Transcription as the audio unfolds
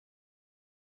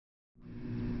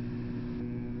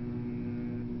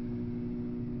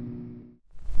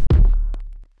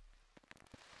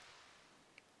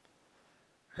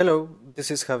Hello,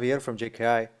 this is Javier from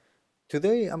JKI.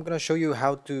 Today I'm going to show you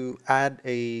how to add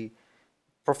a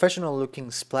professional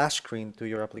looking splash screen to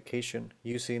your application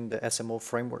using the SMO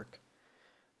framework.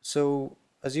 So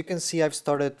as you can see, I've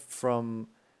started from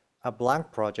a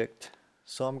blank project.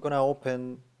 So I'm going to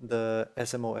open the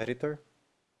SMO editor.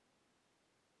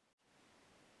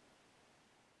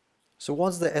 So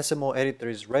once the SMO editor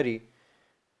is ready,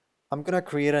 I'm going to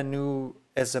create a new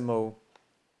SMO.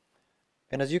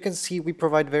 And as you can see, we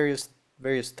provide various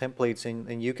templates,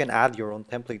 and you can add your own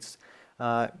templates.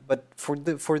 But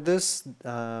for this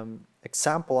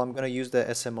example, I'm going to use the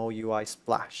SMO UI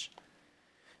Splash.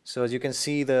 So as you can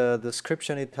see, the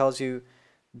description, it tells you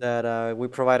that we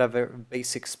provide a very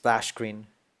basic splash screen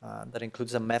that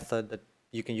includes a method that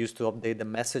you can use to update the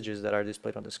messages that are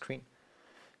displayed on the screen.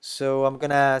 So I'm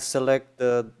gonna select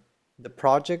the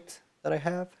project that I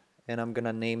have, and I'm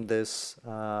gonna name this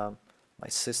my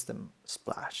system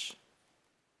splash,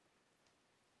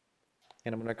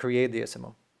 and I'm gonna create the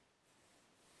SMO.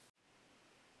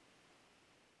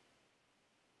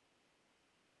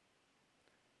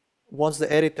 Once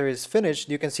the editor is finished,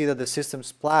 you can see that the system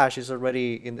splash is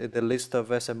already in the list of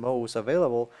SMOs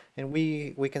available, and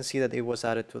we can see that it was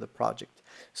added to the project.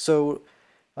 So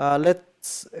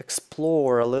let's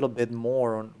explore a little bit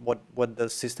more on what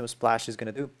the system splash is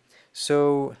going to do.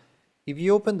 So if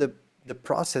you open the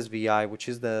process VI, which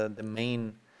is the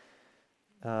main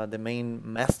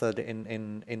method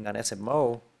in an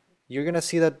SMO, you're going to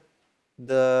see that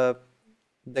the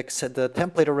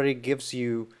template already gives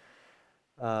you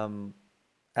a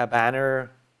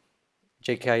banner,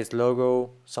 JKI's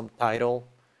logo, some title,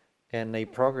 and a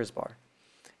progress bar.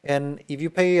 And if you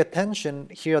pay attention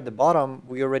here at the bottom,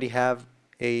 we already have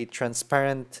a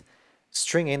transparent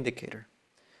string indicator.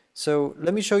 So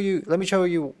let me show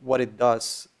you what it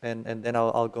does, and then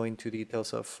I'll go into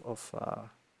details of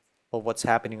what's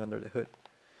happening under the hood.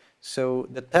 So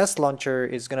the test launcher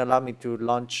is going to allow me to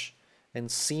launch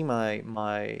and see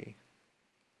my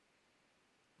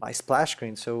splash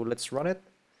screen. So let's run it.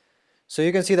 So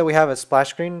you can see that we have a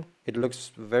splash screen. It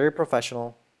looks very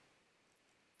professional.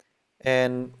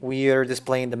 And we are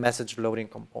displaying the message loading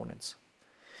components.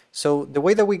 So the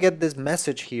way that we get this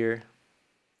message here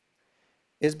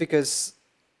is because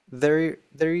there's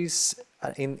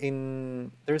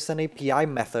an API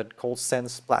method called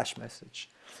send splash message.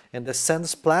 And the send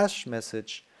splash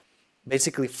message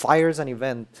basically fires an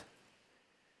event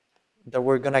that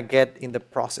we're gonna get in the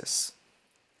process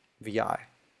VI.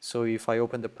 So if I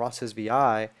open the process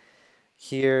VI,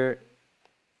 here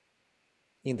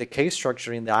in the case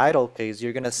structure, in the idle case,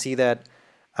 you're gonna see that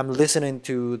I'm listening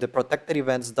to the protected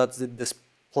events, that's the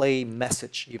display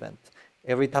message event.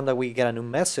 Every time that we get a new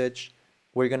message,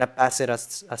 we're gonna pass it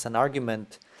as an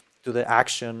argument to the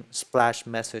action splash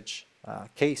message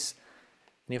case.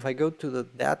 And if I go to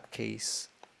that case,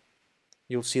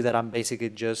 you'll see that I'm basically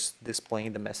just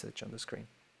displaying the message on the screen.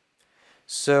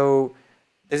 So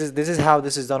this is how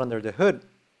this is done under the hood.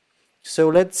 So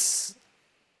let's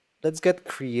get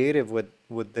creative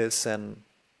with this, and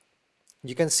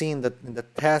you can see in the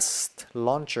test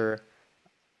launcher,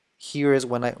 here is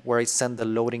where I send the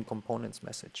loading components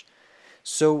message.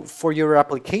 So for your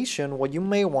application, what you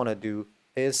may want to do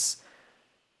is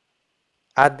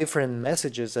add different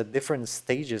messages at different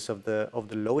stages of the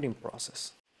loading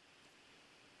process.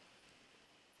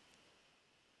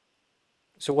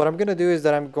 So what I'm going to do is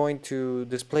that I'm going to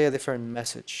display a different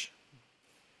message.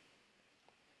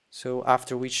 So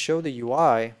after we show the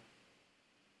UI,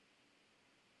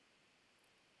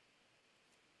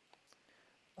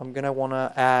 I'm going to want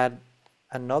to add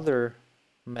another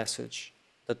message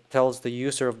that tells the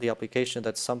user of the application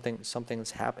that something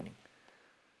is happening.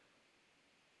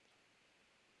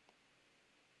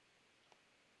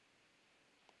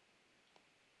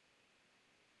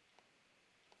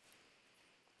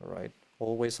 All right,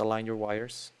 always align your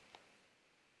wires.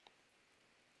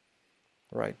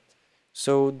 Right.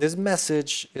 So this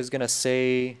message is going to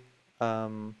say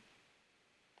that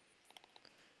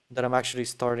I'm actually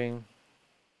starting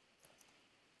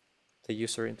the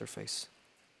user interface.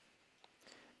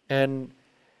 And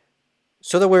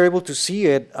so that we're able to see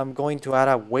it, I'm going to add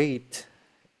a wait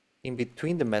in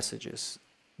between the messages.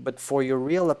 But for your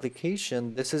real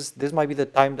application, this might be the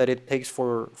time that it takes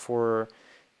for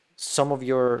some of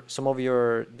your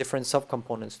different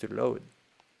subcomponents to load.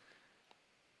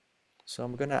 So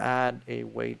I'm gonna add a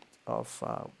wait of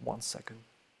 1 second.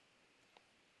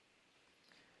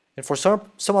 And for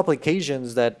some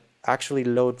applications that actually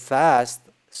load fast,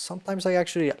 sometimes I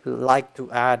actually like to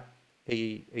add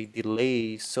a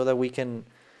delay so that we can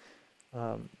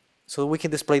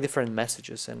display different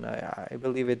messages. And I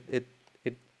believe it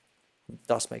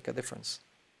does make a difference.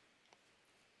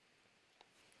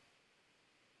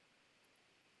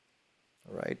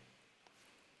 All right.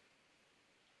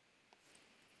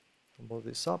 Move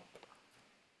this up.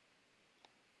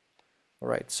 All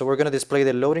right, so we're going to display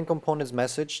the loading components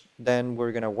message, then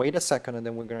we're going to wait a second, and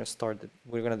then we're going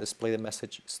to display the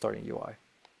message starting UI.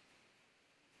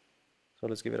 So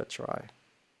let's give it a try.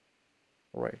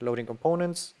 All right, loading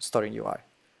components, starting UI.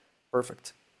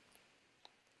 Perfect.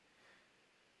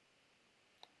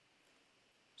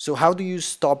 So how do you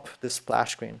stop the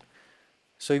splash screen?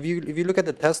 So if you look at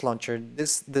the test launcher,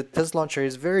 the test launcher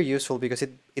is very useful because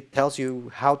it tells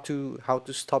you how to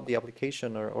stop the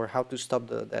application or how to stop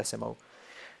the SMO.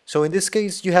 So in this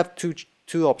case, you have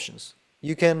two options.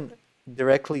 You can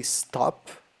directly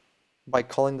stop by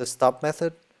calling the stop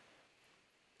method.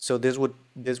 So this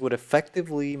would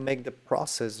effectively make the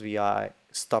process VI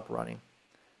stop running.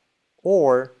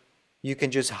 Or you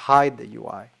can just hide the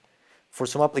UI. For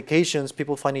some applications,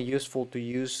 people find it useful to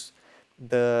use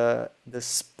the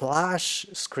splash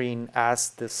screen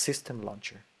as the system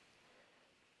launcher.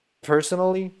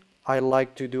 Personally, I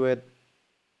like to do it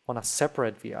on a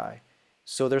separate VI.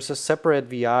 So there's a separate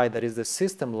VI that is the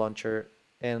system launcher,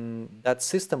 and that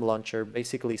system launcher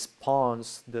basically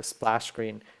spawns the splash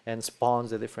screen and spawns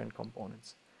the different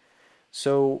components.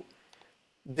 So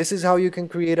this is how you can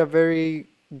create a very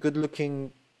good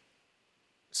looking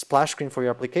splash screen for your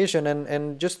application.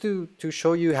 And just to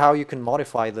show you how you can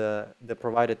modify the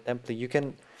provided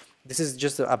template, this is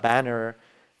just a banner,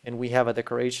 and we have a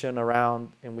decoration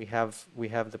around, and we have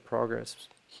the progress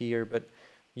here, but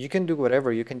you can do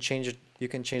whatever. You can change it. You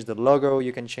can change the logo.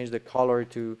 You can change the color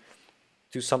to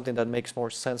something that makes more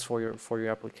sense for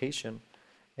your application,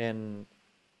 and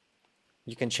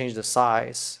you can change the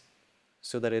size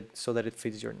so that it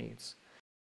fits your needs.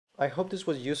 I hope this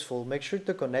was useful. Make sure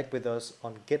to connect with us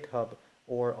on GitHub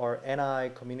or our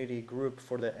NI community group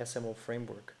for the SMO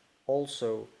framework.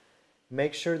 Also,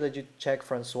 make sure that you check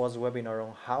Francois' webinar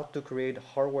on how to create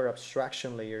hardware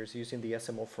abstraction layers using the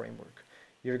SMO framework.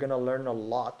 You're going to learn a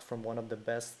lot from one of the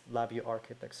best LabVIEW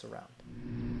architects around.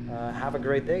 Have a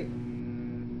great day.